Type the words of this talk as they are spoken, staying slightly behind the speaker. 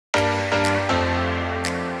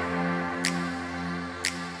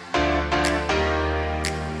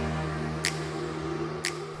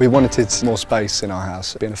We wanted more space in our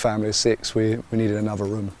house. Being a family of 6, we needed another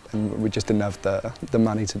room, and we just didn't have the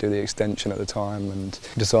money to do the extension at the time, and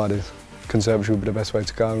decided conservatory would be the best way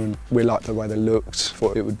to go. And we liked the way they looked,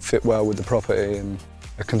 thought it would fit well with the property, and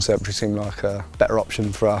a conservatory seemed like a better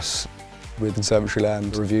option for us. With conservatory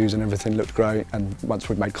land, reviews and everything looked great, and once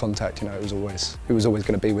we'd made contact, you know, it was always going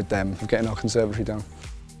to be with them of getting our conservatory done.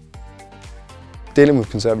 Dealing with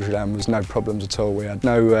conservatory land was no problems at all. We had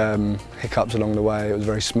no hiccups along the way. It was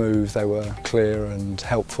very smooth. They were clear and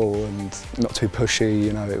helpful and not too pushy.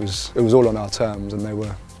 You know, it was all on our terms, and they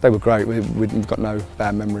were great. We've got no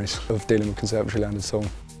bad memories of dealing with conservatory land at all.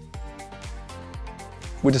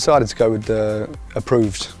 We decided to go with the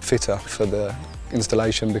approved fitter for the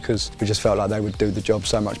installation because we just felt like they would do the job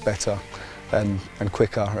so much better and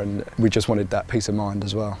quicker, and we just wanted that peace of mind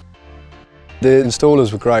as well. The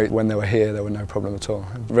installers were great. When they were here, there were no problem at all.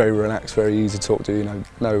 Very relaxed, very easy to talk to, you know,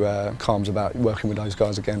 no qualms about working with those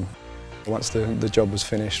guys again. Once the job was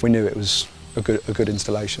finished, we knew it was a good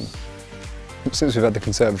installation. Since we've had the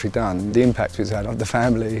conservatory done, the impact it's had on the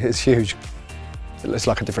family is huge. It's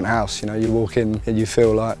like a different house, you know, you walk in and you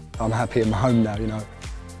feel like, I'm happy in my home now, you know.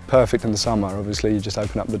 Perfect in the summer, obviously, you just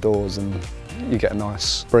open up the doors and you get a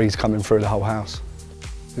nice breeze coming through the whole house.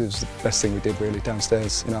 It was the best thing we did really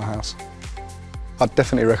downstairs in our house. I'd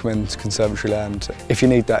definitely recommend conservatory land. If you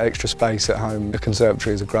need that extra space at home, the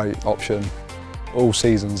conservatory is a great option. All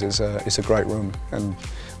seasons, it's a great room, and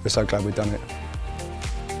we're so glad we've done it.